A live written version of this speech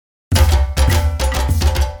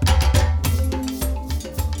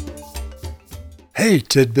Hey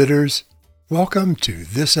Tidbitters, welcome to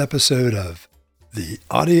this episode of the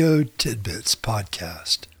Audio Tidbits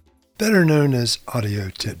podcast, better known as Audio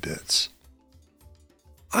Tidbits.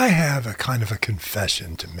 I have a kind of a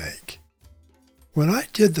confession to make. When I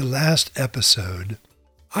did the last episode,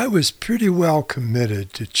 I was pretty well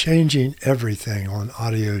committed to changing everything on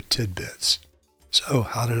Audio Tidbits. So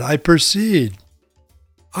how did I proceed?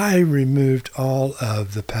 I removed all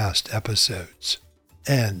of the past episodes.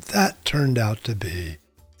 And that turned out to be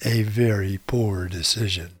a very poor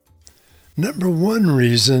decision. Number one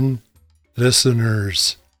reason,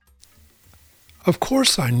 listeners. Of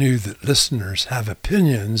course, I knew that listeners have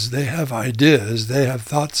opinions, they have ideas, they have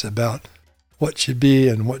thoughts about what should be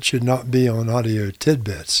and what should not be on Audio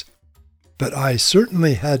Tidbits. But I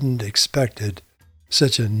certainly hadn't expected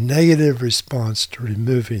such a negative response to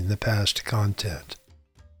removing the past content.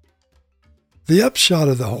 The upshot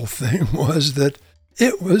of the whole thing was that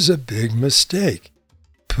it was a big mistake.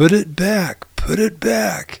 Put it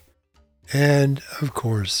back. And, of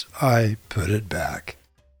course, I put it back.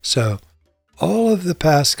 So, all of the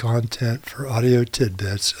past content for Audio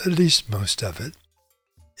Tidbits, at least most of it,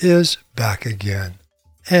 is back again.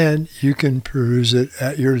 And you can peruse it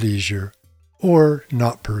at your leisure, or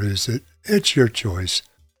not peruse it. It's your choice.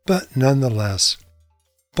 But nonetheless,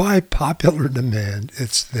 by popular demand,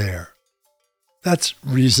 it's there. That's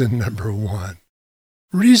reason number one.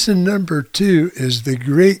 Reason number two is the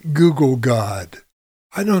great Google God.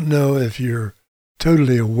 I don't know if you're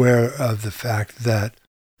totally aware of the fact that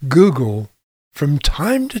Google, from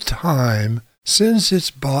time to time, sends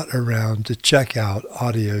its bot around to check out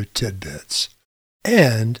Audio Tidbits.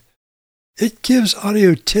 And it gives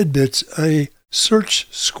Audio Tidbits a search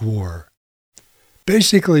score,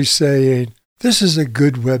 basically saying, this is a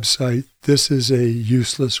good website, this is a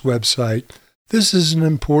useless website, this is an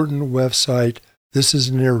important website, this is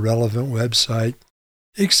an irrelevant website,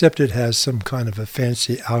 except it has some kind of a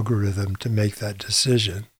fancy algorithm to make that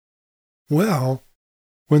decision. Well,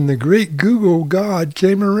 when the great Google God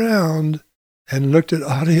came around and looked at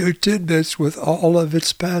Audio Tidbits with all of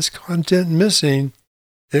its past content missing,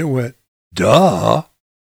 it went, duh,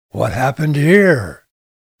 what happened here?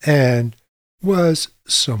 And was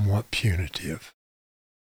somewhat punitive.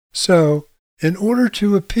 So, in order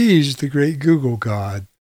to appease the great Google God,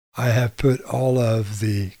 I have put all of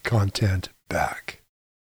the content back.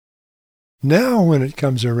 Now when it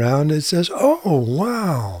comes around, it says, oh,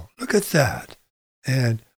 wow, look at that.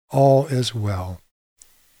 And all is well.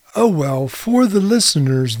 Oh, well, for the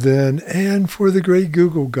listeners then, and for the great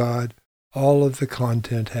Google God, all of the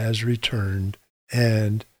content has returned,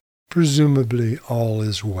 and presumably all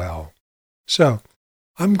is well. So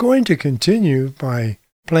I'm going to continue my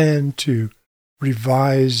plan to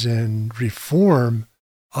revise and reform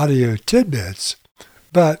Audio Tidbits,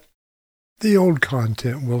 but the old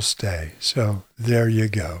content will stay. So there you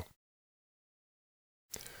go.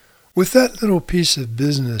 With that little piece of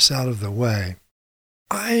business out of the way,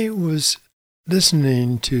 I was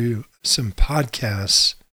listening to some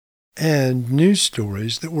podcasts and news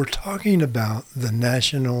stories that were talking about the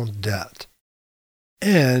national debt,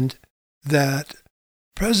 and that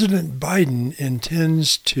President Biden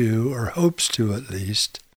intends to, or hopes to at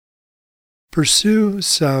least, pursue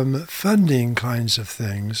some funding kinds of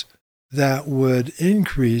things that would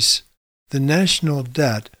increase the national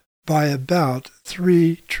debt by about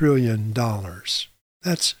 $3 trillion.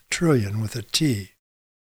 That's trillion with a T.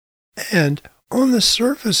 And on the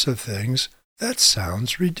surface of things, that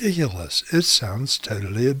sounds ridiculous. It sounds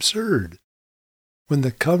totally absurd. When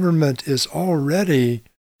the government is already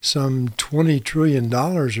some $20 trillion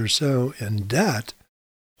or so in debt,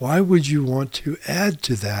 why would you want to add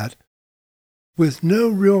to that with no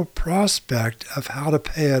real prospect of how to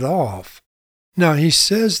pay it off? Now, he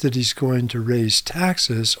says that he's going to raise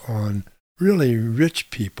taxes on really rich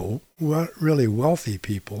people, really wealthy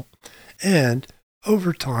people, and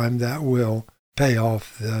over time that will pay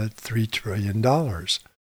off the $3 trillion.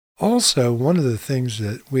 Also, one of the things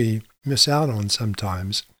that we miss out on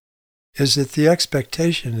sometimes is that the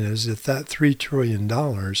expectation is that that $3 trillion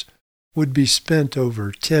would be spent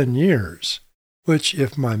over 10 years. Which,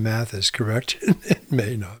 if my math is correct, it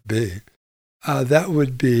may not be. That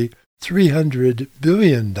would be $300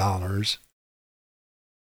 billion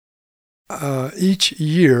each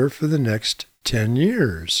year for the next 10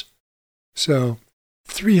 years. So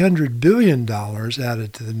 $300 billion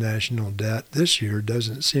added to the national debt this year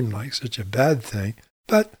doesn't seem like such a bad thing.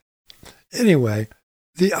 But anyway,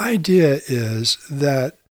 the idea is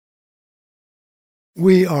that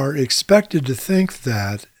we are expected to think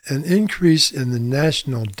that an increase in the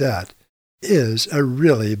national debt is a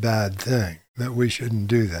really bad thing, that we shouldn't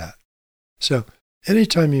do that. So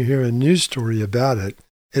anytime you hear a news story about it,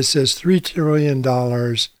 it says $3 trillion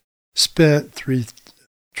spent, $3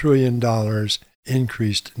 trillion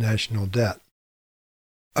increased national debt.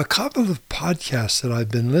 A couple of podcasts that I've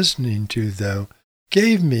been listening to, though,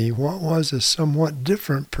 gave me what was a somewhat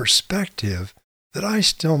different perspective that I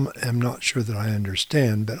still am not sure that I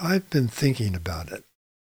understand, but I've been thinking about it.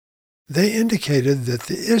 They indicated that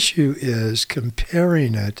the issue is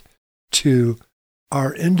comparing it to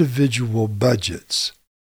our individual budgets.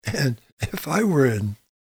 And if I were in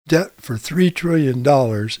debt for $3 trillion,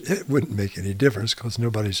 it wouldn't make any difference because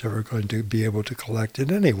nobody's ever going to be able to collect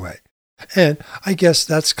it anyway. And I guess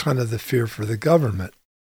that's kind of the fear for the government,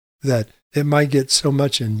 that it might get so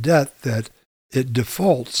much in debt that it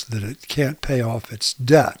defaults, that it can't pay off its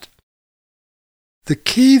debt. The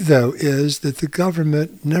key, though, is that the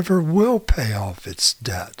government never will pay off its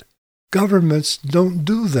debt. Governments don't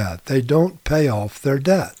do that. They don't pay off their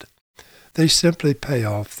debt. They simply pay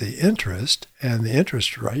off the interest, and the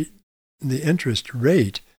interest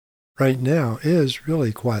rate right now is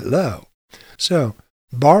really quite low. So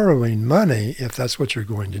borrowing money, if that's what you're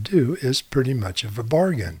going to do, is pretty much of a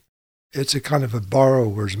bargain. It's a kind of a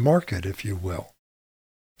borrower's market, if you will.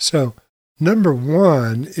 So number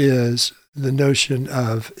one is the notion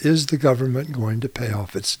of, is the government going to pay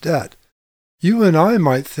off its debt? You and I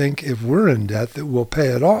might think if we're in debt that we'll pay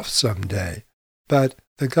it off someday, but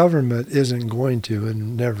the government isn't going to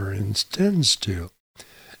and never intends to.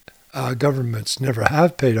 Governments never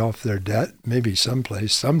have paid off their debt, maybe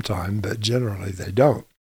someplace, sometime, but generally they don't.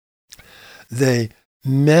 They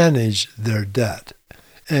manage their debt.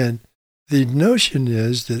 And the notion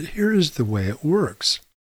is that here is the way it works.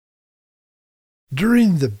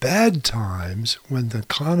 During the bad times, when the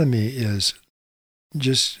economy is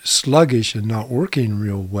just sluggish and not working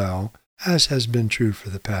real well, as has been true for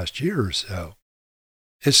the past year or so,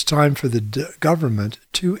 it's time for the government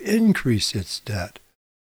to increase its debt.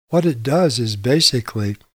 What it does is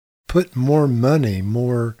basically put more money,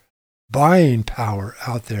 more buying power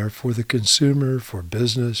out there for the consumer, for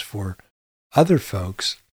business, for other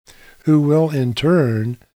folks, who will in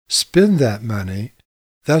turn spend that money,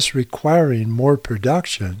 thus requiring more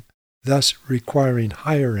production, thus requiring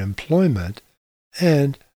higher employment,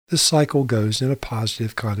 and the cycle goes in a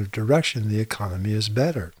positive kind of direction. The economy is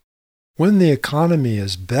better. When the economy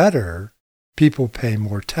is better, people pay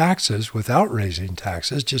more taxes without raising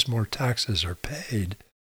taxes, just more taxes are paid.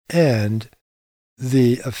 And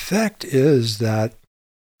the effect is that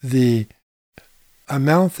the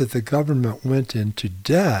amount that the government went into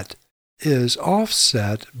debt is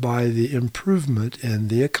offset by the improvement in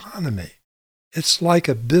the economy. It's like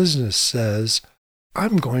a business says,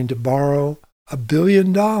 I'm going to borrow $1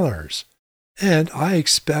 billion, and I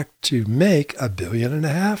expect to make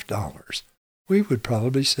 $1.5 billion. We would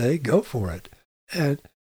probably say, go for it. And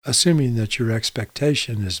assuming that your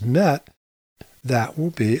expectation is met, that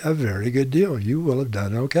will be a very good deal. You will have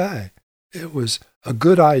done okay. It was a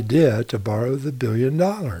good idea to borrow the $1 billion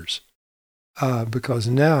because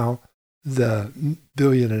now the $1.5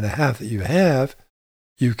 billion that you have,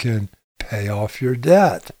 you can pay off your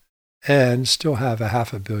debt and still have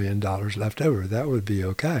 $500 million left over. That would be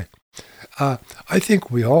okay. I think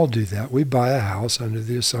we all do that. We buy a house under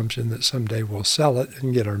the assumption that someday we'll sell it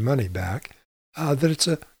and get our money back, that it's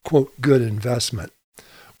a, quote, good investment.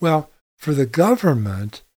 Well, for the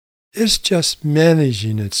government, it's just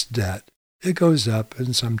managing its debt. It goes up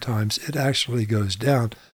and sometimes it actually goes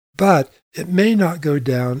down, but it may not go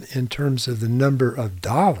down in terms of the number of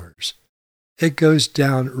dollars. It goes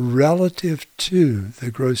down relative to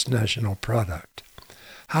the gross national product.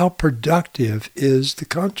 How productive is the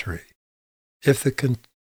country? If the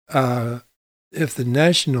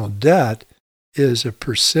national debt is a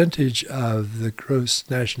percentage of the gross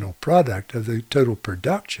national product, of the total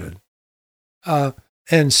production,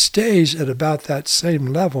 and stays at about that same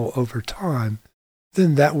level over time,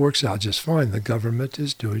 then that works out just fine. The government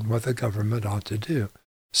is doing what the government ought to do.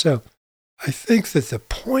 So I think that the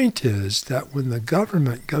point is that when the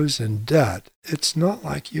government goes in debt, it's not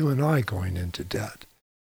like you and I going into debt.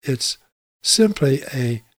 It's simply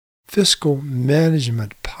a fiscal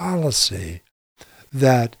management policy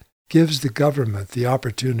that gives the government the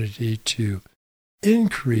opportunity to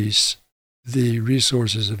increase the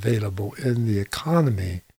resources available in the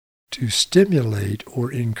economy to stimulate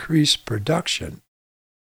or increase production.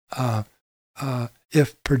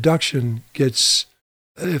 If production gets,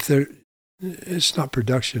 it's not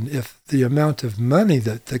production, if the amount of money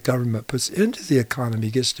that the government puts into the economy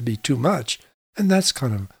gets to be too much, and that's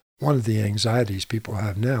kind of one of the anxieties people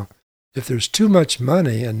have now. If there's too much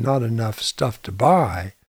money and not enough stuff to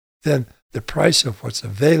buy, then the price of what's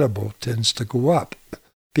available tends to go up.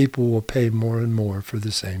 People will pay more and more for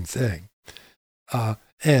the same thing.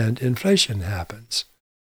 And inflation happens.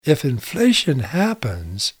 If inflation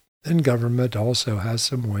happens, then government also has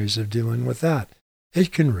some ways of dealing with that.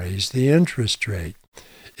 It can raise the interest rate.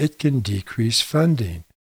 It can decrease funding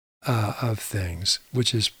of things,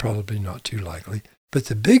 which is probably not too likely. But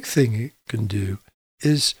the big thing it can do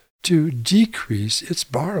is to decrease its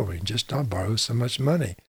borrowing, just not borrow so much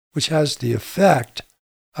money, which has the effect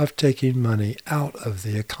of taking money out of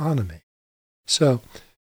the economy. So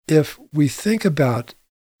if we think about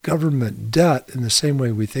government debt in the same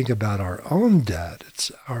way we think about our own debt,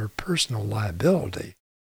 it's our personal liability,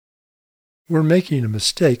 we're making a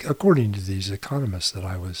mistake, according to these economists that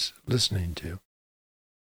I was listening to.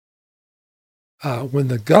 When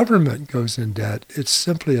the government goes in debt, it's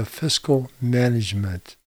simply a fiscal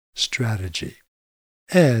management strategy.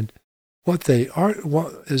 And what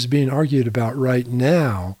is being argued about right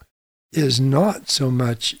now is not so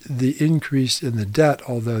much the increase in the debt,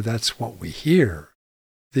 although that's what we hear.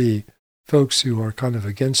 The folks who are kind of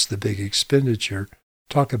against the big expenditure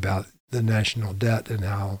talk about the national debt and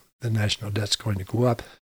how the national debt's going to go up,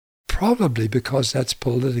 probably because that's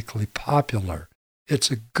politically popular.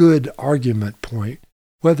 It's a good argument point.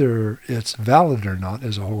 Whether it's valid or not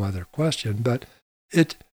is a whole other question, but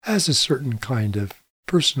it has a certain kind of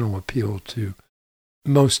personal appeal to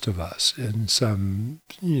most of us in some,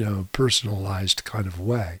 personalized kind of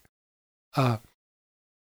way.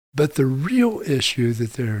 But the real issue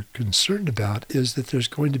that they're concerned about is that there's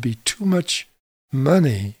going to be too much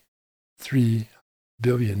money, $3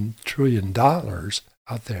 trillion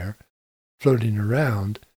out there floating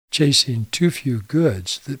around, chasing too few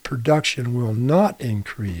goods, that production will not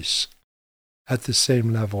increase at the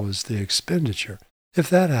same level as the expenditure. If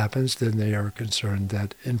that happens, then they are concerned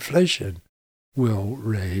that inflation will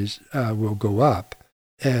go up,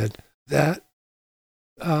 and that,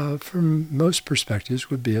 from most perspectives,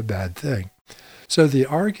 would be a bad thing. So the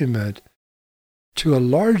argument, to a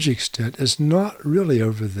large extent, is not really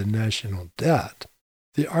over the national debt.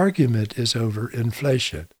 The argument is over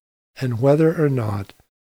inflation and whether or not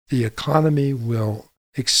the economy will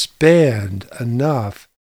expand enough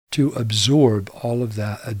to absorb all of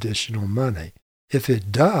that additional money. If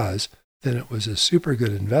it does, then it was a super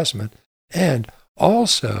good investment and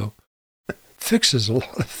also fixes a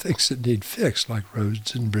lot of things that need fixed, like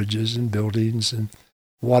roads and bridges and buildings and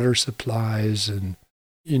water supplies and,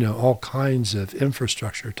 all kinds of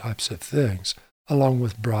infrastructure types of things, along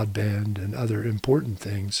with broadband and other important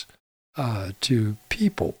things to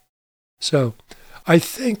people. So I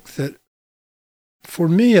think that, for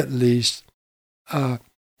me at least,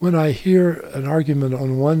 when I hear an argument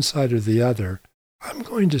on one side or the other, I'm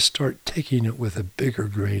going to start taking it with a bigger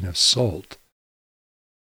grain of salt.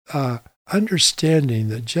 Understanding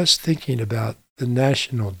that just thinking about the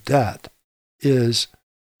national debt is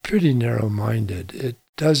pretty narrow-minded. It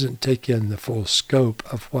doesn't take in the full scope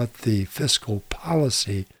of what the fiscal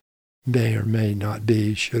policy may or may not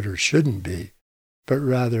be, should or shouldn't be, but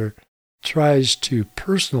rather tries to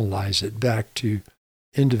personalize it back to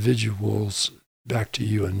individuals, back to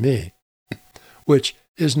you and me, which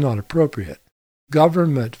is not appropriate.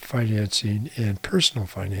 Government financing and personal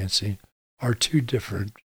financing are two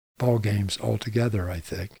different ball games altogether, I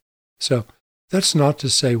think. So that's not to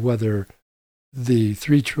say whether the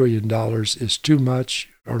 $3 trillion is too much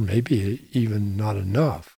or maybe even not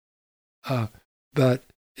enough. But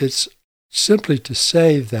it's simply to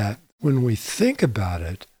say that when we think about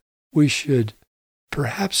it, we should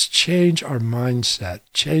perhaps change our mindset,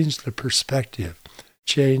 change the perspective,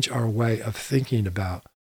 change our way of thinking about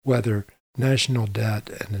whether national debt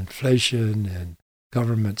and inflation and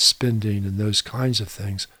government spending and those kinds of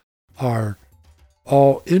things are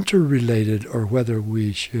all interrelated or whether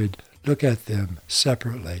we should look at them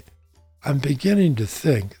separately. I'm beginning to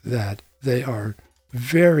think that they are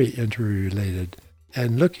very interrelated,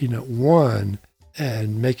 and looking at one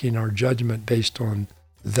and making our judgment based on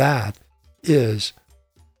that is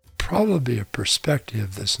probably a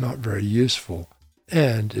perspective that's not very useful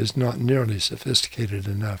and is not nearly sophisticated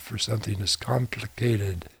enough for something as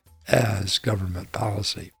complicated as government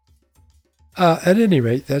policy. At any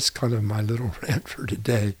rate, that's kind of my little rant for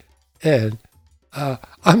today, and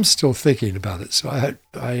I'm still thinking about it, so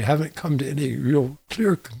I haven't come to any real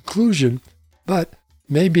clear conclusion, but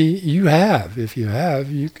maybe you have. If you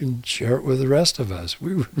have, you can share it with the rest of us.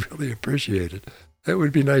 We would really appreciate it. It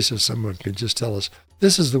would be nice if someone could just tell us,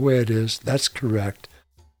 this is the way it is, that's correct,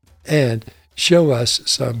 and show us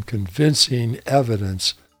some convincing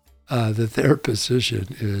evidence that their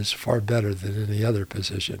position is far better than any other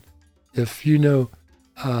position. If you know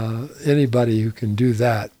anybody who can do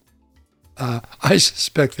that, I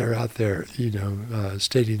suspect they're out there,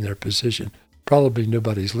 stating their position. Probably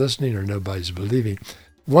nobody's listening or nobody's believing.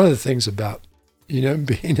 One of the things about, being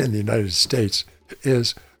in the United States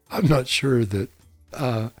is I'm not sure that,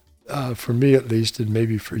 for me at least, and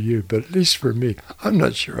maybe for you, but at least for me, I'm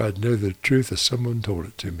not sure I'd know the truth if someone told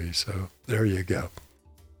it to me. So there you go.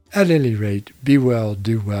 At any rate, be well,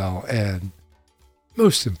 do well, and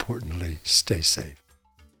most importantly, stay safe.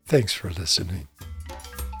 Thanks for listening.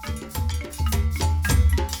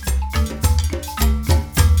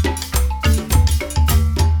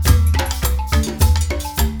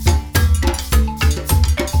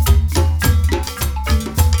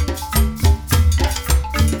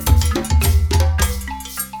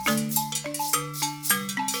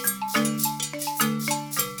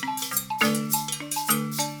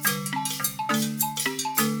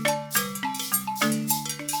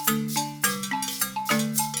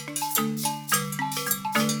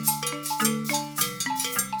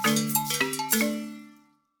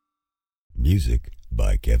 Music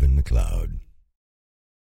by Kevin MacLeod.